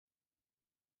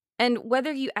And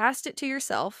whether you asked it to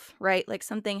yourself, right? Like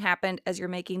something happened as you're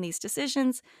making these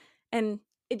decisions and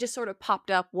it just sort of popped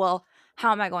up, well,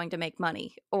 how am I going to make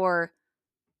money? Or,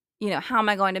 how am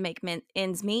I going to make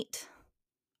ends meet?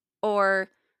 Or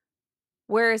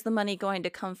where is the money going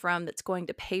to come from that's going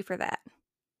to pay for that?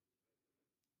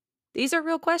 These are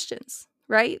real questions,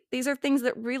 right? These are things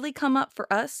that really come up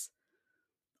for us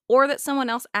or that someone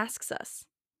else asks us.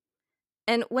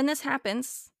 And when this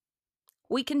happens,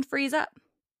 we can freeze up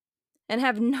and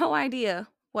have no idea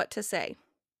what to say.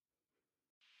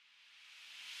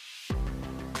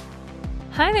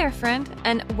 Hi there, friend,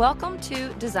 and welcome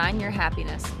to Design Your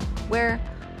Happiness, where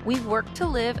we work to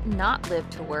live, not live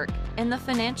to work, in the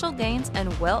financial gains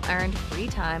and well-earned free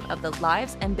time of the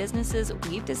lives and businesses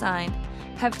we've designed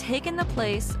have taken the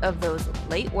place of those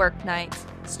late work nights,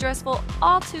 stressful,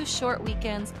 all too short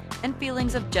weekends, and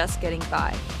feelings of just getting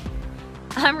by.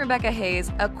 I'm Rebecca Hayes,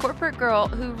 a corporate girl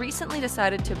who recently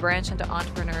decided to branch into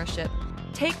entrepreneurship,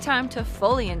 take time to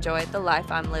fully enjoy the life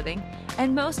I'm living,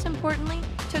 and most importantly,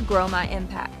 to grow my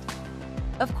impact.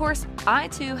 Of course, I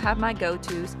too have my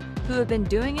go-tos who have been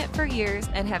doing it for years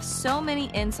and have so many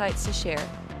insights to share.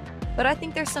 But I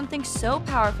think there's something so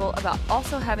powerful about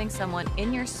also having someone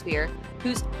in your sphere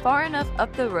who's far enough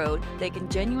up the road they can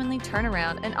genuinely turn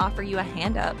around and offer you a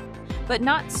hand up, but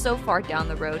not so far down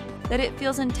the road that it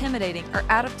feels intimidating or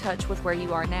out of touch with where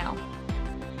you are now.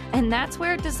 And that's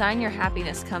where Design Your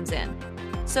Happiness comes in.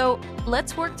 So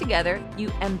let's work together, you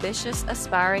ambitious,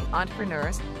 aspiring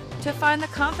entrepreneurs, to find the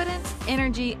confidence,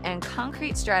 energy, and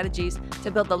concrete strategies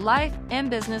to build the life and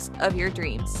business of your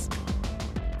dreams.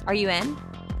 Are you in?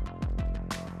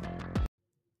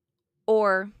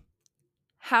 Or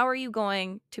how are you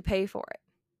going to pay for it?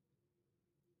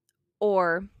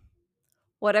 Or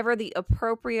whatever the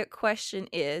appropriate question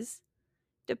is,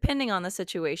 depending on the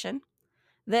situation,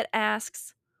 that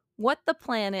asks what the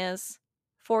plan is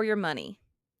for your money,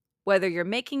 whether you're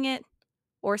making it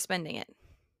or spending it.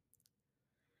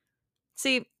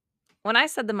 See, when I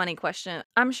said the money question,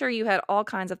 I'm sure you had all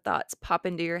kinds of thoughts pop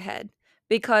into your head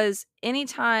because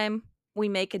anytime we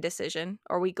make a decision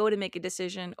or we go to make a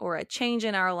decision or a change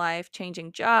in our life,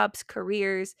 changing jobs,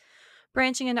 careers,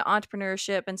 branching into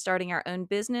entrepreneurship and starting our own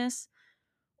business,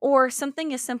 or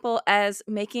something as simple as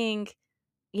making,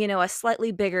 a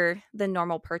slightly bigger than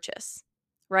normal purchase,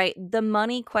 right? The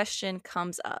money question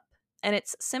comes up and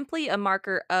it's simply a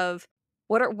marker of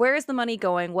where is the money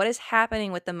going? What is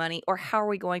happening with the money? Or how are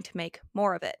we going to make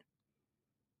more of it?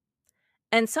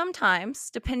 And sometimes,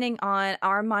 depending on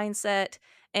our mindset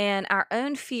and our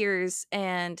own fears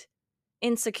and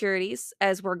insecurities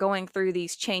as we're going through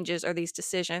these changes or these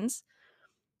decisions,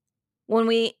 when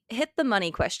we hit the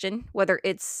money question, whether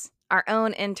it's our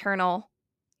own internal,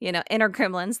 inner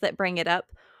gremlins that bring it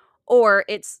up, or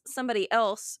it's somebody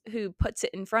else who puts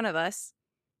it in front of us,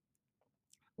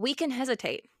 we can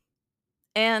hesitate.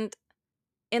 And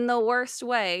in the worst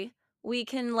way, we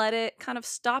can let it kind of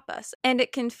stop us. And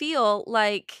it can feel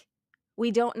like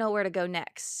we don't know where to go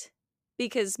next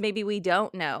because maybe we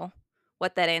don't know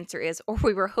what that answer is, or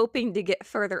we were hoping to get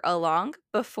further along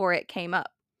before it came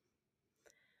up.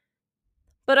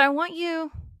 But I want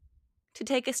you to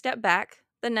take a step back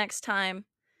the next time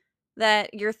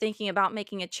that you're thinking about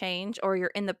making a change or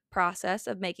you're in the process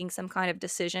of making some kind of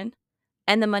decision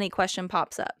and the money question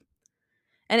pops up.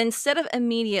 And instead of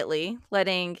immediately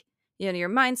letting, your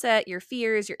mindset, your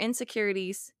fears, your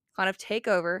insecurities kind of take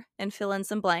over and fill in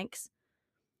some blanks,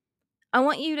 I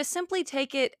want you to simply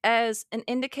take it as an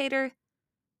indicator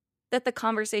that the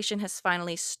conversation has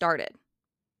finally started.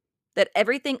 That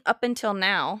everything up until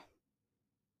now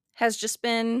has just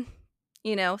been,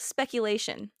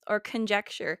 speculation or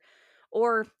conjecture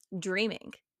or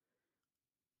dreaming.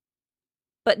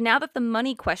 But now that the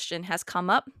money question has come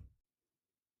up,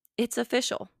 it's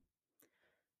official.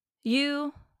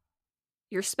 You,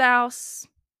 your spouse,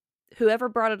 whoever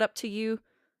brought it up to you,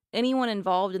 anyone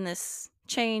involved in this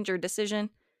change or decision,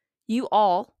 you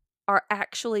all are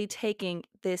actually taking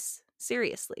this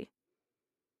seriously.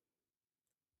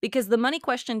 Because the money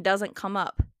question doesn't come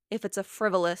up if it's a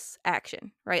frivolous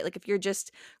action, right? Like if you're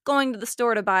just going to the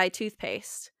store to buy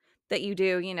toothpaste that you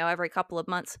do, every couple of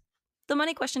months, the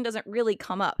money question doesn't really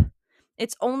come up.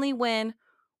 It's only when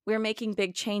we're making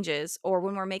big changes or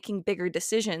when we're making bigger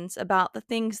decisions about the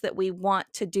things that we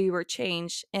want to do or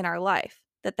change in our life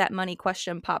that money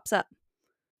question pops up.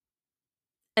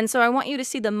 And so I want you to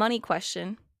see the money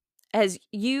question as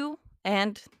you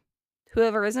and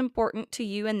whoever is important to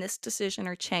you in this decision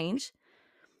or change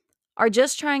are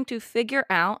just trying to figure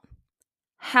out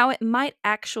how it might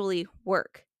actually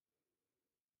work.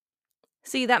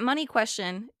 See, that money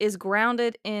question is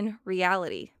grounded in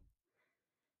reality.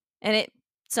 And it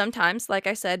sometimes, like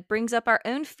I said, brings up our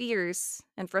own fears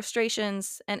and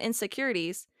frustrations and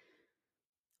insecurities,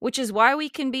 which is why we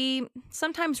can be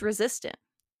sometimes resistant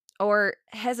or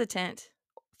hesitant,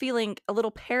 feeling a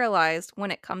little paralyzed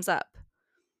when it comes up.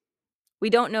 We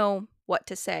don't know what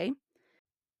to say,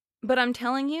 but I'm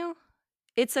telling you,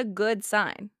 it's a good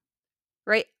sign,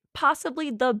 right?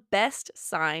 Possibly the best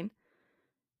sign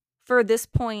for this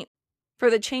point, for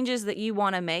the changes that you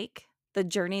want to make, the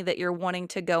journey that you're wanting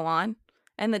to go on,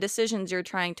 and the decisions you're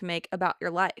trying to make about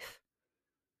your life.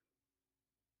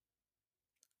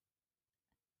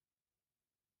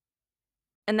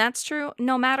 And that's true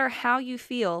no matter how you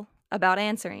feel about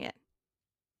answering it.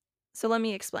 So let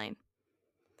me explain.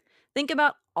 Think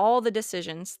about all the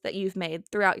decisions that you've made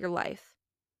throughout your life.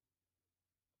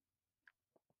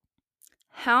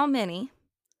 How many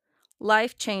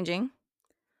life changing,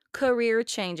 career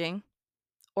changing,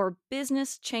 or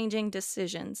business changing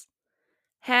decisions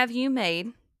have you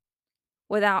made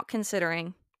without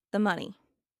considering the money?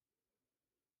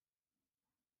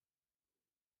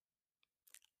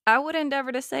 I would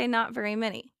endeavor to say not very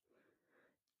many.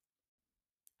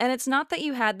 And it's not that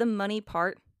you had the money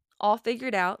part all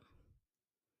figured out,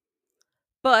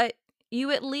 but you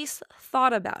at least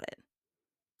thought about it.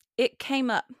 It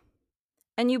came up,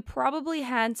 and you probably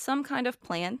had some kind of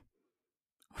plan,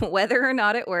 whether or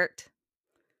not it worked.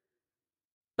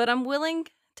 But I'm willing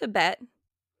to bet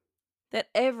that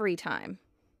every time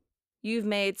you've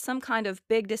made some kind of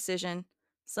big decision,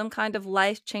 some kind of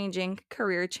life changing,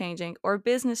 career changing, or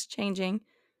business changing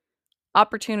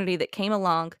opportunity that came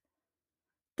along,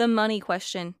 the money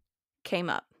question came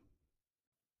up,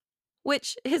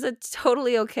 which is a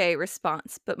totally okay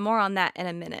response, but more on that in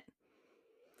a minute.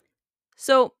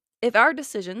 So, if our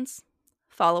decisions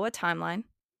follow a timeline,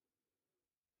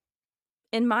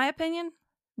 in my opinion,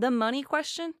 the money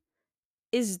question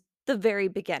is the very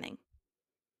beginning.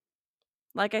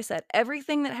 Like I said,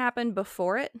 everything that happened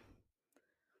before it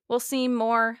will seem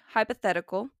more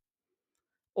hypothetical,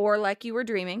 or like you were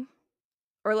dreaming,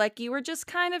 or like you were just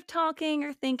kind of talking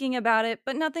or thinking about it,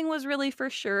 but nothing was really for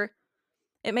sure.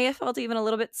 It may have felt even a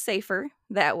little bit safer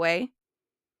that way.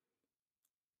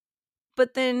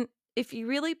 But then, if you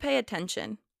really pay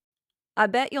attention, I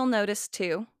bet you'll notice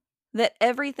too that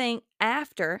everything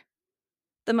after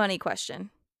the money question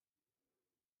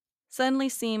suddenly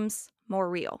seems more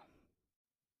real.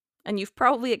 And you've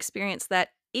probably experienced that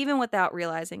even without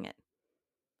realizing it.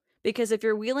 Because if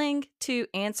you're willing to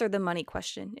answer the money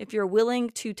question, if you're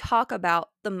willing to talk about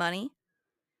the money,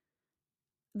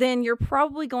 then you're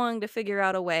probably going to figure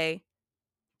out a way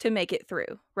to make it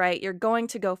through, right? You're going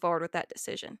to go forward with that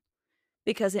decision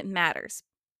because it matters.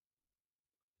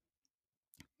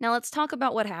 Now let's talk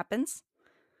about what happens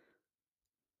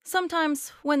sometimes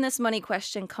when this money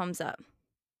question comes up.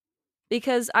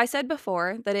 Because I said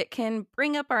before that it can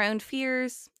bring up our own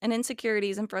fears and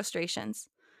insecurities and frustrations.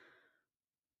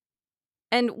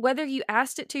 And whether you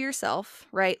asked it to yourself,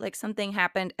 right? Like something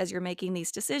happened as you're making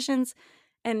these decisions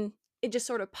and it just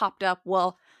sort of popped up,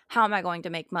 well, how am I going to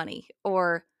make money?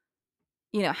 Or,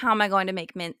 how am I going to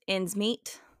make ends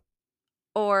meet?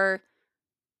 Or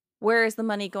where is the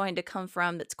money going to come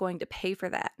from that's going to pay for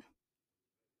that?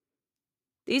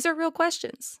 These are real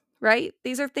questions, right?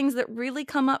 These are things that really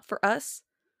come up for us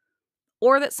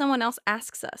or that someone else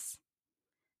asks us.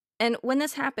 And when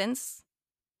this happens,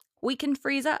 we can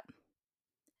freeze up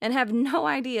and have no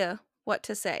idea what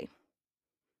to say.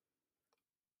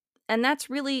 And that's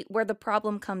really where the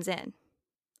problem comes in.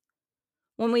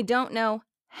 When we don't know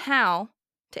how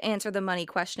to answer the money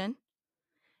question,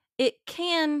 it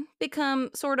can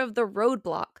become sort of the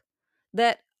roadblock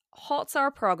that halts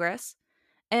our progress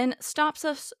and stops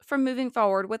us from moving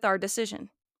forward with our decision.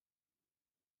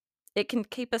 It can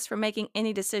keep us from making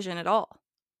any decision at all,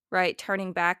 right?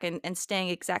 Turning back and staying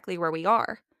exactly where we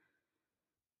are.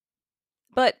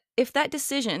 But if that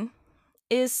decision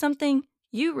is something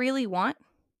you really want,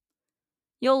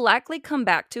 you'll likely come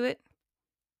back to it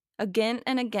again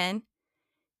and again,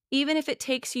 even if it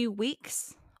takes you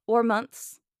weeks or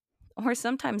months or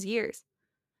sometimes years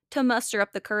to muster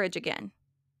up the courage again.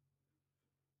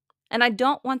 And I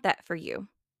don't want that for you,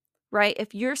 right?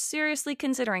 If you're seriously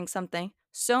considering something,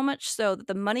 so much so that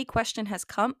the money question has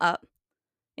come up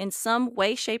in some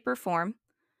way, shape, or form,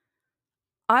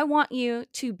 I want you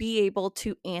to be able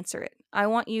to answer it. I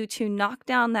want you to knock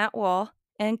down that wall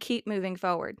and keep moving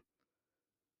forward.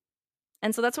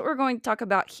 And so that's what we're going to talk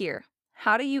about here.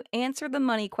 How do you answer the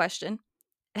money question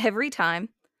every time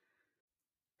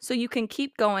so you can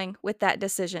keep going with that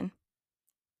decision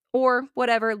or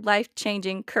whatever life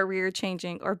changing, career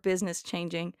changing, or business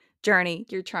changing journey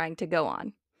you're trying to go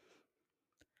on?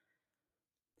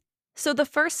 So the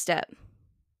first step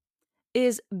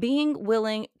is being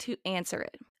willing to answer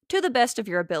it to the best of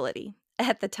your ability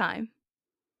at the time.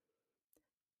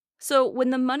 So when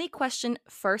the money question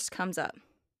first comes up,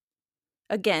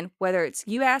 again, whether it's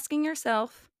you asking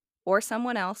yourself or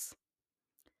someone else,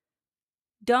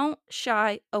 don't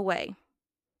shy away.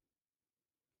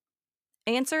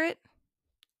 Answer it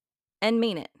and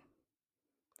mean it.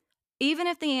 Even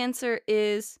if the answer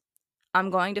is, I'm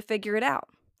going to figure it out,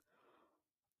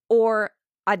 or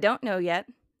I don't know yet,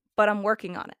 but I'm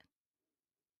working on it.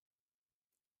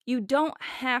 You don't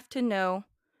have to know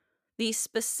these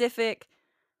specific,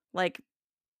 like,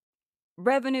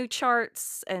 revenue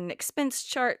charts and expense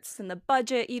charts and the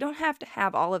budget. You don't have to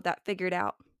have all of that figured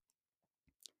out.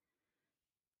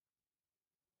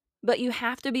 But you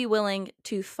have to be willing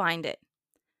to find it.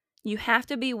 You have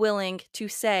to be willing to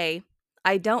say,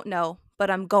 I don't know,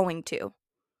 but I'm going to.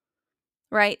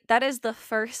 Right? That is the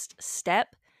first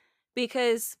step,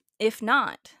 because if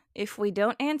not, if we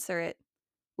don't answer it,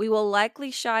 we will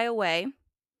likely shy away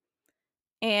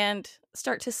and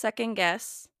start to second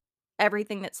guess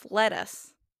everything that's led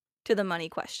us to the money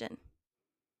question.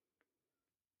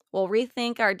 We'll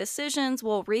rethink our decisions,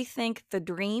 we'll rethink the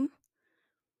dream,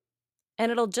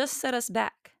 and it'll just set us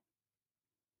back.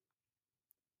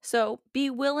 So be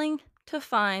willing to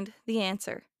find the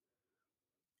answer,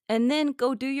 and then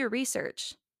go do your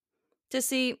research to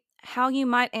see how you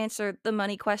might answer the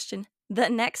money question the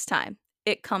next time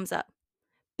it comes up.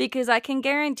 Because I can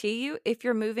guarantee you, if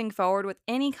you're moving forward with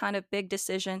any kind of big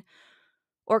decision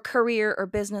or career or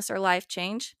business or life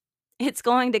change, it's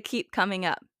going to keep coming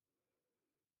up.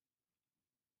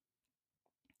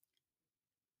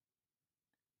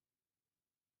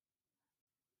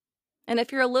 And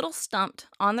if you're a little stumped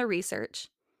on the research,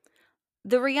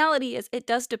 the reality is it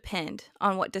does depend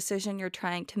on what decision you're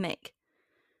trying to make.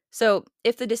 So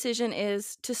if the decision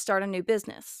is to start a new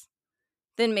business,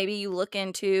 then maybe you look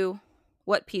into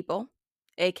what people,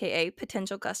 aka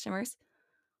potential customers,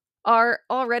 are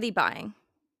already buying.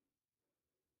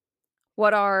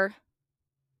 Or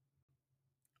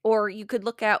you could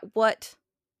look at what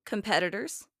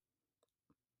competitors,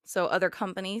 so other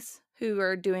companies who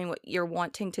are doing what you're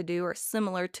wanting to do or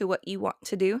similar to what you want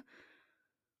to do,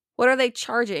 what are they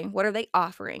charging? What are they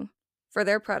offering for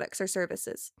their products or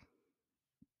services?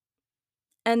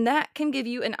 And that can give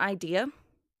you an idea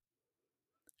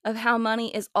of how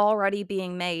money is already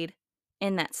being made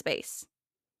in that space.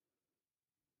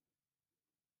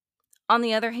 On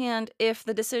the other hand, if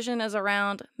the decision is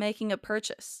around making a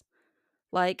purchase,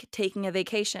 like taking a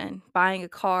vacation, buying a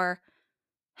car,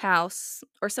 house,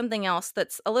 or something else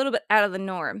that's a little bit out of the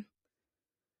norm,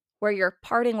 where you're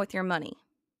parting with your money,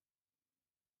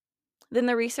 then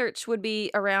the research would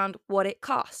be around what it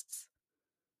costs,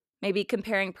 maybe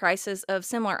comparing prices of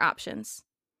similar options.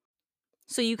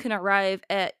 So you can arrive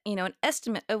at, an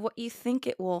estimate of what you think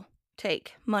it will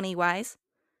take money-wise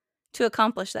to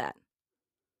accomplish that.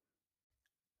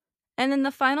 And then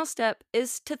the final step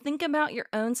is to think about your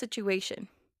own situation.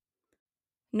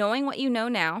 Knowing what you know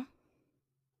now,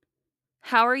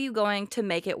 how are you going to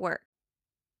make it work?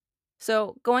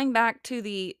 So going back to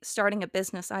the starting a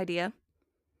business idea,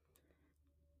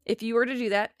 if you were to do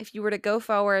that, if you were to go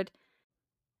forward,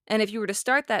 and if you were to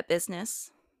start that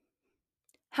business,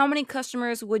 how many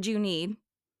customers would you need?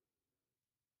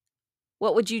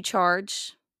 What would you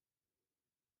charge?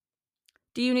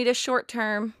 Do you need a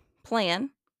short-term plan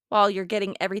while you're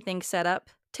getting everything set up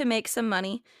to make some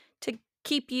money to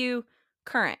keep you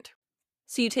current?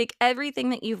 So you take everything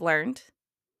that you've learned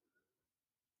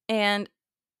and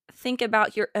think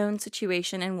about your own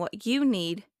situation and what you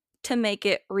need to make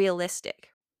it realistic.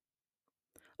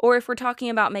 Or if we're talking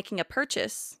about making a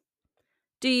purchase,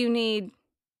 do you need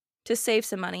to save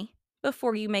some money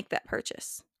before you make that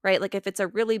purchase, right? Like if it's a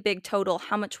really big total,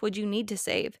 how much would you need to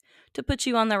save to put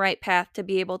you on the right path to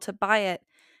be able to buy it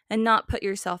and not put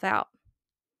yourself out?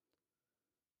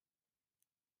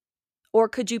 Or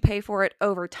could you pay for it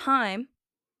over time?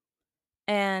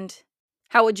 And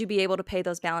how would you be able to pay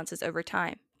those balances over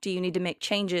time? Do you need to make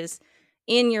changes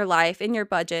in your life, in your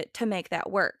budget to make that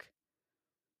work?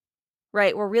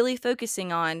 Right? We're really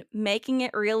focusing on making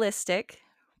it realistic,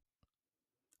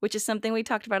 which is something we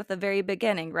talked about at the very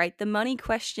beginning, right? The money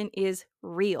question is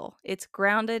real. It's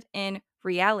grounded in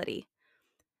reality.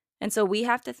 And so we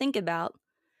have to think about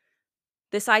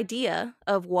this idea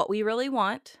of what we really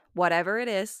want, whatever it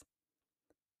is,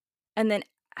 and then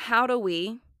how do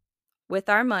we, with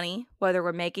our money, whether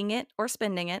we're making it or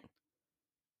spending it,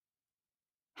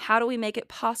 how do we make it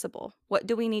possible? What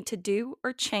do we need to do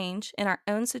or change in our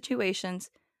own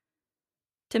situations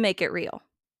to make it real?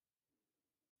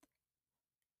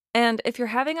 And if you're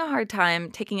having a hard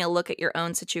time taking a look at your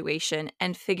own situation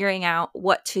and figuring out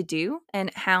what to do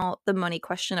and how the money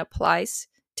question applies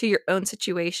to your own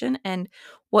situation and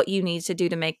what you need to do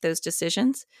to make those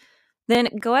decisions, then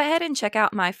go ahead and check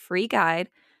out my free guide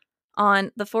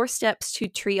on the 4 steps to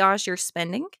triage your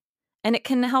spending. And it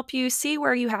can help you see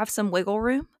where you have some wiggle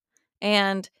room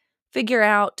and figure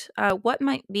out what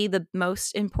might be the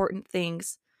most important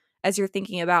things as you're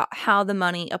thinking about how the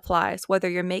money applies, whether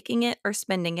you're making it or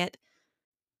spending it.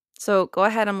 So go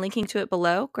ahead, I'm linking to it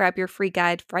below. Grab your free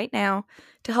guide right now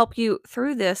to help you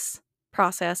through this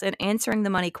process and answering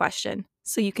the money question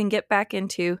so you can get back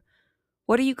into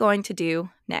what are you going to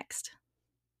do next.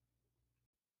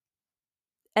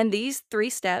 And these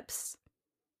 3 steps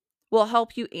will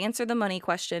help you answer the money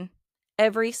question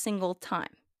every single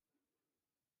time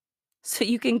so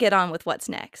you can get on with what's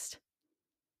next.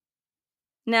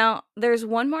 Now, there's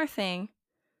one more thing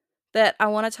that I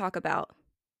want to talk about,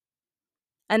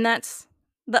 and that's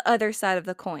the other side of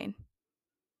the coin.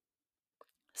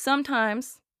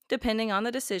 Sometimes, depending on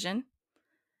the decision,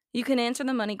 you can answer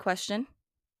the money question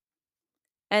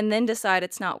and then decide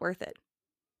it's not worth it.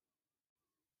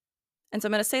 And so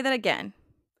I'm going to say that again.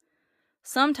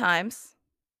 Sometimes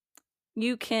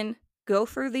you can go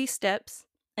through these steps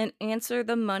and answer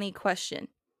the money question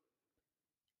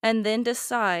and then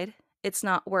decide it's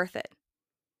not worth it.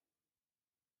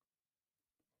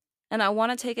 And I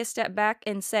want to take a step back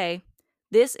and say,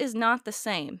 this is not the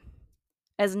same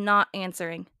as not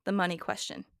answering the money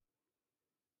question.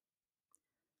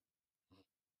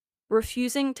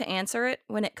 Refusing to answer it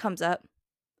when it comes up,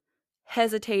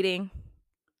 hesitating,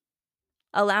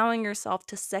 allowing yourself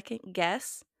to second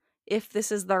guess if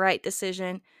this is the right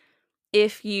decision,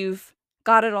 if you've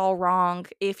got it all wrong,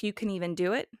 if you can even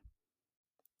do it,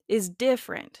 is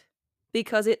different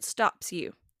because it stops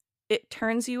you. It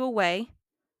turns you away,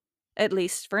 at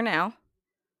least for now,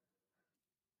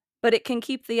 but it can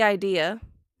keep the idea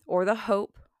or the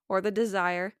hope or the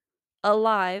desire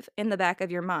alive in the back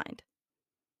of your mind.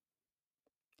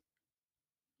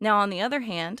 Now, on the other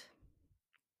hand,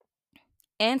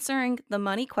 answering the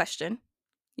money question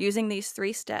using these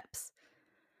 3 steps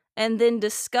and then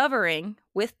discovering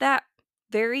with that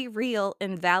very real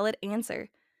and valid answer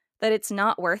that it's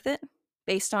not worth it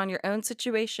based on your own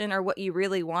situation or what you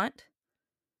really want,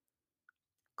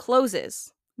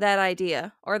 closes that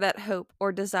idea or that hope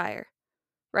or desire,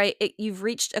 right? You've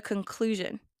reached a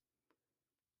conclusion,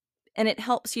 and it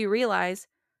helps you realize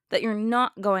that you're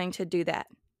not going to do that,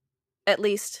 at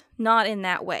least not in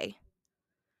that way.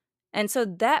 And so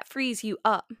that frees you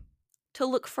up to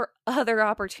look for other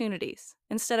opportunities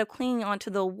instead of clinging on to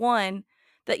the one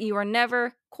that you are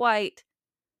never quite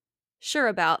sure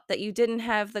about, that you didn't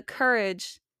have the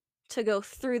courage to go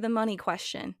through the money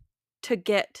question to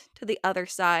get to the other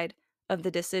side of the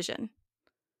decision.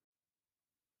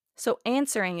 So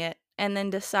answering it and then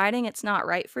deciding it's not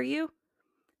right for you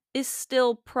is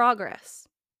still progress,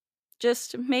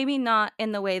 just maybe not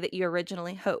in the way that you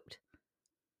originally hoped.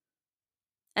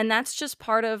 And that's just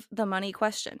part of the money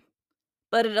question.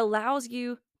 But it allows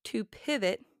you to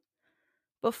pivot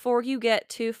before you get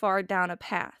too far down a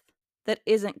path that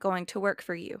isn't going to work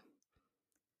for you.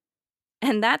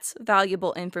 And that's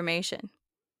valuable information.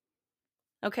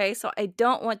 Okay, so I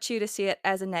don't want you to see it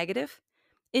as a negative.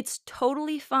 It's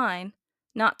totally fine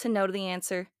not to know the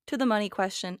answer to the money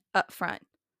question up front.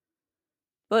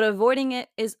 But avoiding it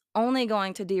is only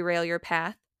going to derail your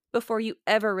path before you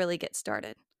ever really get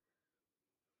started.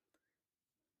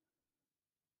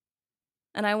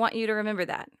 And I want you to remember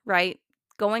that, right?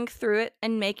 Going through it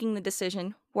and making the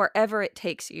decision wherever it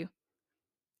takes you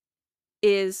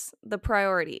is the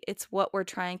priority. It's what we're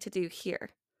trying to do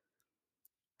here.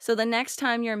 So the next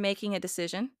time you're making a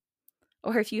decision,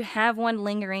 or if you have one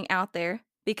lingering out there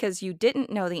because you didn't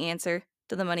know the answer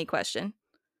to the money question,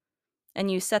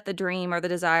 and you set the dream or the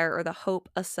desire or the hope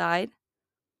aside,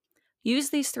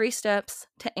 use these 3 steps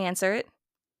to answer it,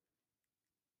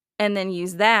 and then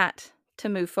use that to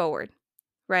move forward,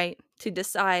 right? To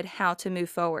decide how to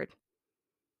move forward.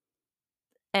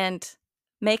 And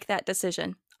make that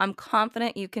decision. I'm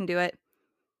confident you can do it.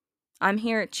 I'm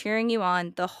here cheering you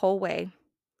on the whole way.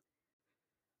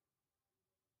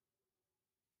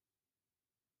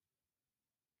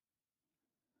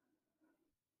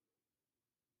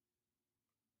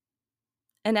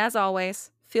 And as always,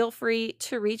 feel free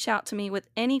to reach out to me with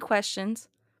any questions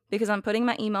because I'm putting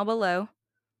my email below.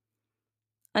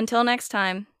 Until next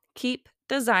time, keep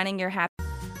designing your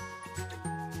happiness.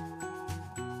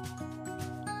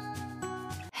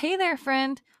 Hey there,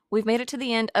 friend. We've made it to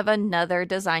the end of another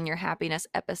Design Your Happiness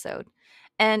episode.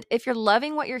 And if you're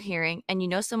loving what you're hearing and you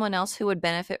know someone else who would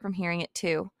benefit from hearing it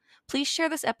too, please share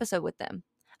this episode with them.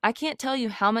 I can't tell you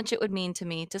how much it would mean to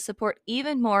me to support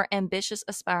even more ambitious,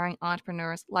 aspiring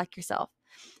entrepreneurs like yourself.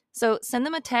 So send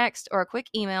them a text or a quick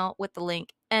email with the link,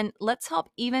 and let's help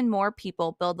even more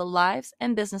people build the lives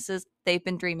and businesses they've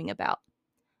been dreaming about.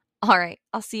 All right,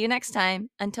 I'll see you next time.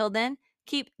 Until then,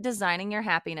 keep designing your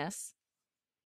happiness.